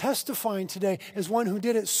 I'm testifying today as one who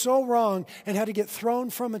did it so wrong and had to get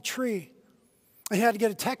thrown from a tree. I had to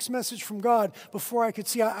get a text message from God before I could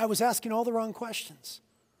see I was asking all the wrong questions.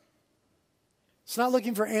 It's not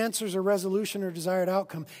looking for answers or resolution or desired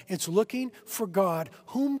outcome. It's looking for God,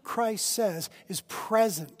 whom Christ says is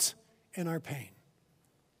present in our pain.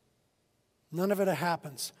 None of it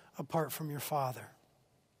happens apart from your Father.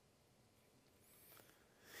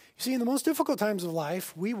 You see, in the most difficult times of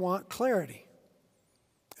life, we want clarity.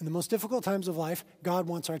 In the most difficult times of life, God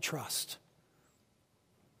wants our trust.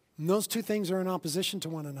 And those two things are in opposition to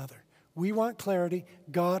one another. We want clarity.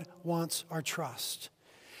 God wants our trust.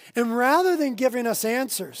 And rather than giving us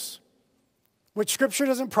answers, which Scripture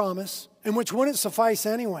doesn't promise, and which wouldn't suffice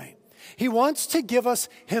anyway, He wants to give us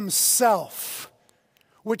Himself,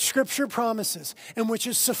 which Scripture promises, and which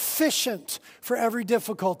is sufficient for every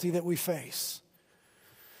difficulty that we face.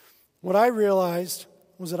 What I realized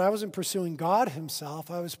was that I wasn't pursuing God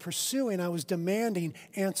Himself. I was demanding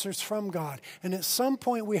answers from God. And at some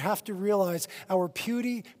point we have to realize our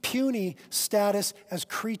puny status as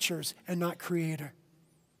creatures and not Creator.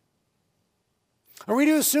 Are we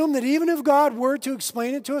to assume that even if God were to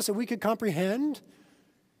explain it to us, that we could comprehend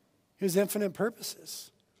His infinite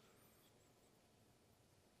purposes?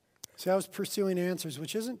 See, I was pursuing answers,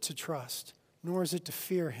 which isn't to trust, nor is it to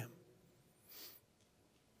fear Him.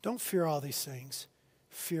 Don't fear all these things.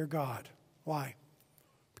 Fear God. Why?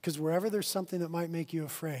 Because wherever there's something that might make you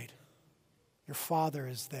afraid, your Father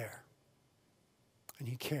is there. And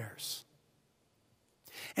He cares.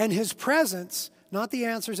 And His presence, not the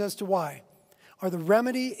answers as to why,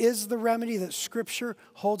 is the remedy that Scripture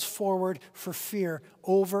holds forward for fear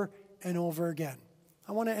over and over again.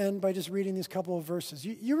 I want to end by just reading these couple of verses.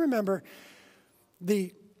 You remember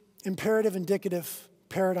the imperative indicative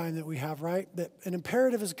paradigm that we have, right? That an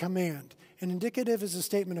imperative is a command. An indicative is a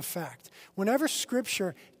statement of fact. Whenever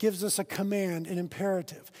Scripture gives us a command, an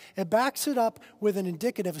imperative, it backs it up with an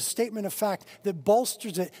indicative, a statement of fact that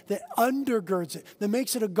bolsters it, that undergirds it, that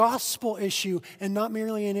makes it a gospel issue and not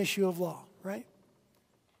merely an issue of law, right?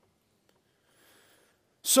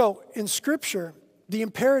 So in Scripture, the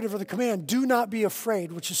imperative or the command, do not be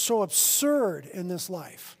afraid, which is so absurd in this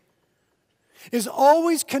life, is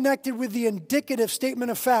always connected with the indicative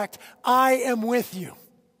statement of fact, I am with you.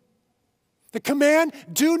 The command,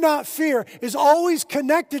 do not fear, is always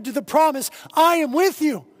connected to the promise, I am with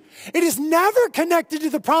you. It is never connected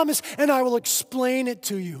to the promise, and I will explain it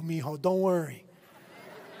to you, mijo, don't worry.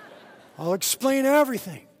 I'll explain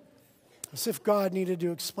everything. As if God needed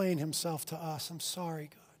to explain Himself to us. I'm sorry,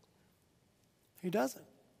 God. He doesn't.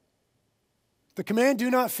 The command, do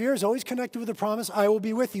not fear, is always connected with the promise, I will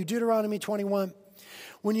be with you. Deuteronomy 21.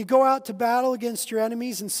 When you go out to battle against your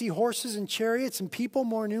enemies and see horses and chariots and people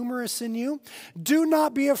more numerous than you, do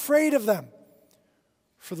not be afraid of them.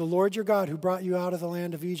 For the Lord your God who brought you out of the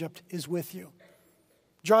land of Egypt is with you.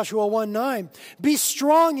 Joshua 1:9. Be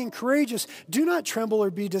strong and courageous. Do not tremble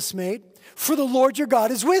or be dismayed, for the Lord your God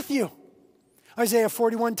is with you. Isaiah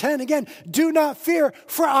 41:10. Again, do not fear,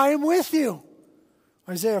 for I am with you.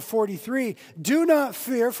 Isaiah 43. Do not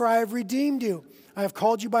fear, for I have redeemed you. I have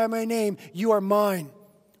called you by my name. You are mine.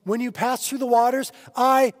 When you pass through the waters,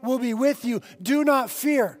 I will be with you. Do not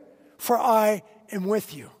fear, for I am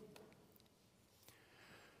with you.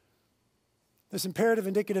 This imperative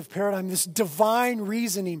indicative paradigm, this divine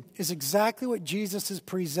reasoning, is exactly what Jesus is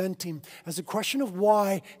presenting as the question of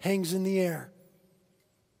why hangs in the air.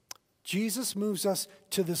 Jesus moves us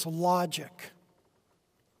to this logic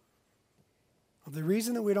of the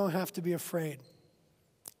reason that we don't have to be afraid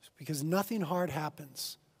is because nothing hard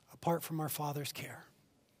happens apart from our Father's care.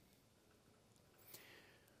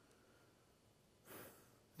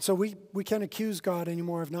 So we can't accuse God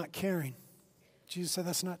anymore of not caring. Jesus said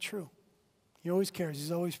that's not true. He always cares.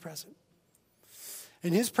 He's always present.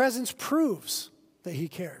 And His presence proves that He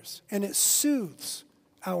cares. And it soothes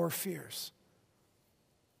our fears.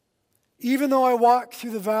 Even though I walk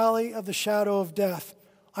through the valley of the shadow of death,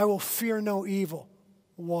 I will fear no evil.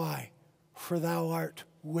 Why? For thou art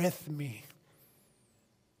with me.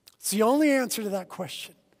 It's the only answer to that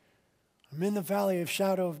question. I'm in the valley of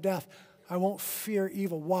shadow of death. I won't fear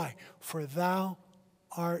evil. Why? For thou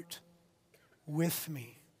art with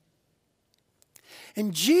me.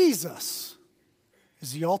 And Jesus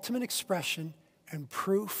is the ultimate expression and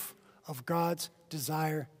proof of God's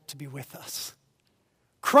desire to be with us.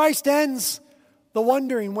 Christ ends the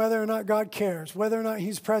wondering whether or not God cares, whether or not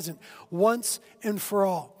he's present, once and for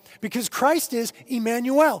all. Because Christ is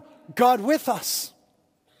Emmanuel, God with us.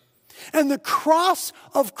 And the cross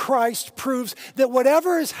of Christ proves that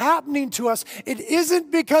whatever is happening to us, it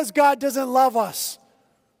isn't because God doesn't love us.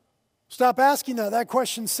 Stop asking that. That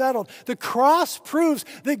question's settled. The cross proves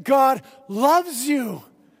that God loves you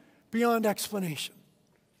beyond explanation.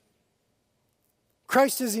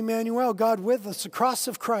 Christ is Emmanuel, God with us. The cross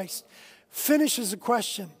of Christ finishes the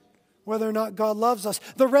question whether or not God loves us.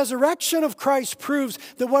 The resurrection of Christ proves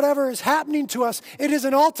that whatever is happening to us, it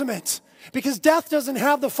isn't ultimate. Because death doesn't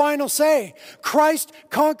have the final say. Christ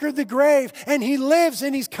conquered the grave and he lives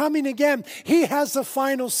and he's coming again. He has the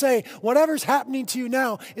final say. Whatever's happening to you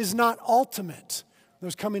now is not ultimate.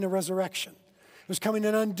 There's coming a resurrection. There's coming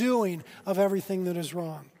an undoing of everything that is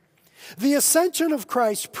wrong. The ascension of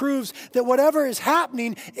Christ proves that whatever is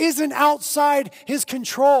happening isn't outside his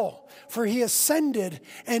control. For he ascended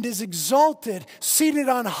and is exalted, seated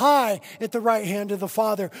on high at the right hand of the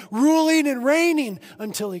Father, ruling and reigning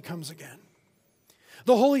until he comes again.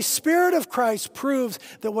 The Holy Spirit of Christ proves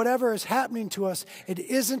that whatever is happening to us, it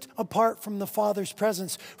isn't apart from the Father's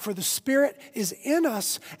presence. For the Spirit is in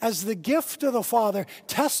us as the gift of the Father,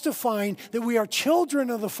 testifying that we are children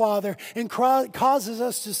of the Father and causes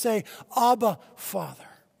us to say, Abba, Father.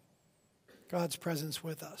 God's presence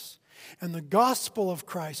with us. And the gospel of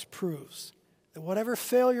Christ proves that whatever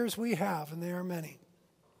failures we have, and they are many,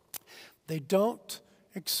 they don't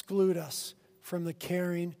exclude us from the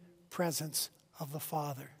caring presence of the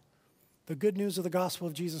Father. The good news of the gospel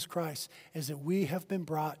of Jesus Christ is that we have been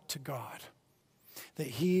brought to God, that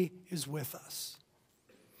he is with us.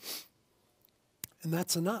 And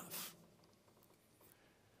that's enough.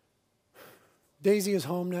 Daisy is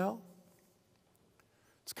home now.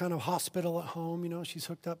 It's kind of hospital at home, you know. She's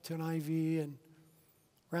hooked up to an IV and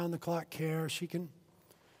round-the-clock care. She can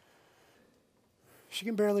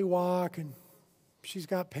barely walk, and she's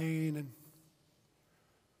got pain, and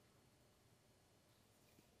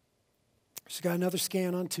she's got another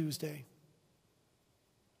scan on Tuesday.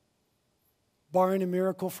 Barring a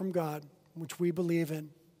miracle from God, which we believe in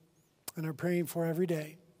and are praying for every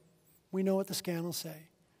day, we know what the scan will say.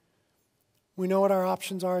 We know what our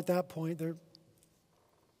options are at that point.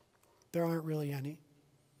 There aren't really any.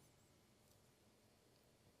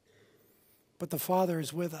 But the Father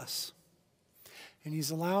is with us. And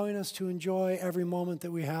he's allowing us to enjoy every moment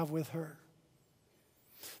that we have with her.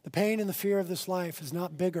 The pain and the fear of this life is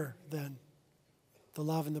not bigger than the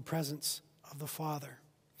love and the presence of the Father.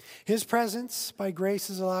 His presence, by grace,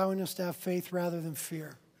 is allowing us to have faith rather than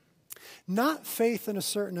fear. Not faith in a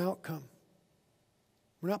certain outcome.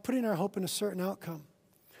 We're not putting our hope in a certain outcome.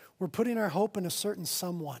 We're putting our hope in a certain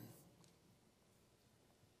someone.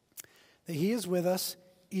 That he is with us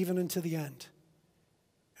even unto the end.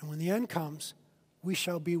 And when the end comes, we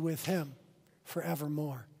shall be with him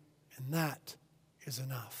forevermore. And that is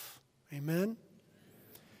enough. Amen?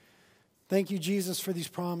 Thank you, Jesus, for these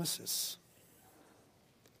promises.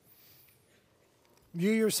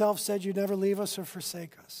 You yourself said you'd never leave us or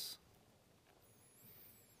forsake us.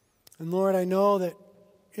 And Lord, I know that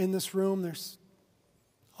in this room there's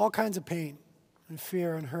all kinds of pain and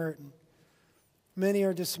fear and hurt, and many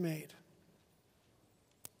are dismayed.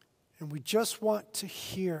 And we just want to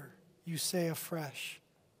hear you say afresh,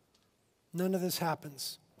 none of this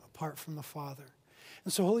happens apart from the Father.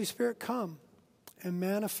 And so, Holy Spirit, come and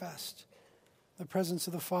manifest the presence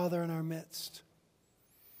of the Father in our midst.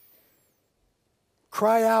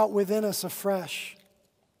 Cry out within us afresh,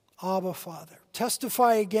 Abba, Father.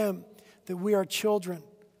 Testify again that we are children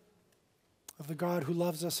of the God who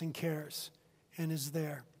loves us and cares and is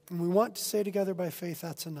there. And we want to say together by faith,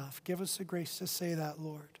 that's enough. Give us the grace to say that,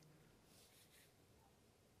 Lord.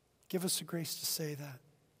 Give us the grace to say that.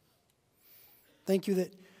 Thank you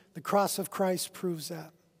that the cross of Christ proves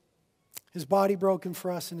that. His body broken for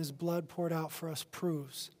us and his blood poured out for us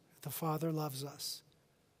proves that the Father loves us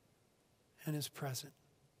and is present.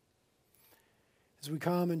 As we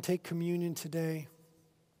come and take communion today,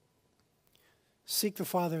 seek the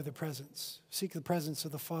Father, the presence. Seek the presence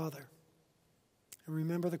of the Father. And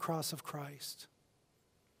remember the cross of Christ.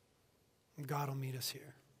 And God will meet us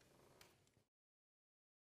here.